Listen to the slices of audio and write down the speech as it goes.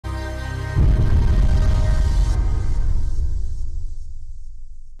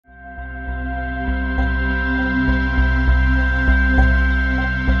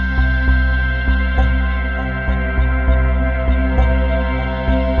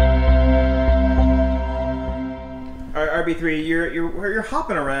RP3, you're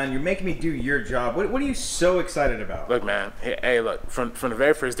hopping around. You're making me do your job. What are you so excited about? Look, man. Hey, look. From the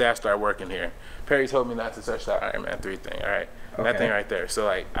very first day I started working here, Perry told me not to touch that Iron Man 3 thing. All right, that thing right there. So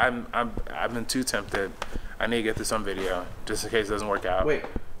like, I've been too tempted. I need to get this on video just in case it doesn't work out. Wait,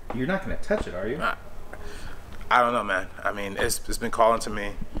 you're not gonna touch it, are you? I don't know, man. I mean, it's been calling to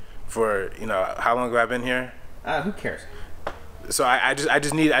me for how long have I been here? Who cares? So I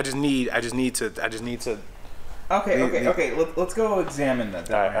just need to. Okay. Let's go examine that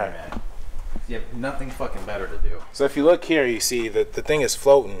Iron Man. You have nothing fucking better to do. So if you look here, you see that the thing is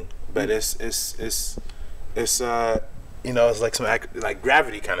floating, but it's it's like some like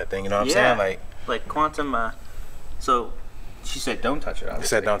gravity kind of thing. You know what I'm saying? Like quantum. So she said don't touch it. Obviously. She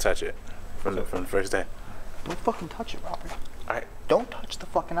said don't touch it from the first day. Don't fucking touch it, Robert. All right. Don't touch the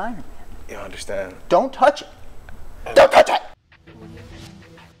fucking Iron Man. You understand? Don't touch it. Don't touch it.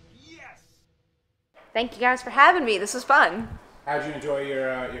 Thank you guys for having me. This was fun. How'd you enjoy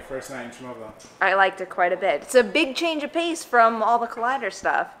your first night in Schmoes? I liked it quite a bit. It's a big change of pace from all the Collider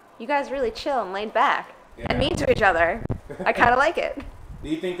stuff. You guys really chill and laid back and mean to each other. I kind of like it. Do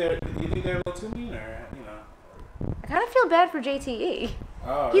you think they're a little too mean, or I kind of feel bad for JTE.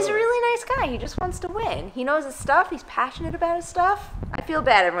 Oh, He's a really nice guy. He just wants to win. He knows his stuff. He's passionate about his stuff. I feel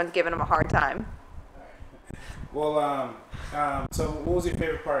bad everyone's giving him a hard time. Well, so what was your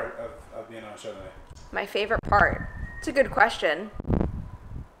favorite part of being on the show tonight? My favorite part? It's a good question.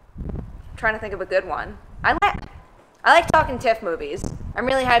 I'm trying to think of a good one. I like talking TIFF movies. I'm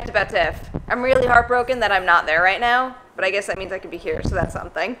really hyped about TIFF. I'm really heartbroken that I'm not there right now, but I guess that means I could be here, so that's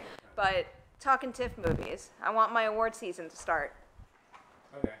something. But talking TIFF movies. I want my award season to start.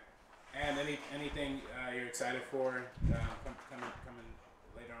 Okay. And anything you're excited for coming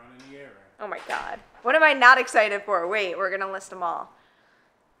later on in the year? Or? Oh my god. What am I not excited for? Wait, we're going to list them all.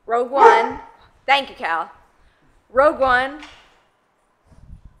 Rogue One. Thank you, Cal. Rogue One.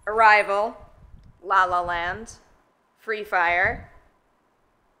 Arrival. La La Land. Free Fire.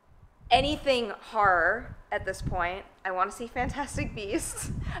 Anything horror at this point. I want to see Fantastic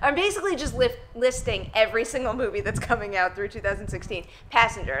Beasts. I'm basically just listing every single movie that's coming out through 2016.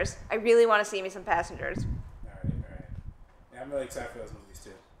 Passengers. I really want to see me some Passengers. All right. Yeah, I'm really excited for those movies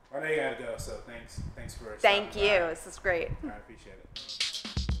too. I know you gotta go, so thanks for. Thank you. This is great. I appreciate it.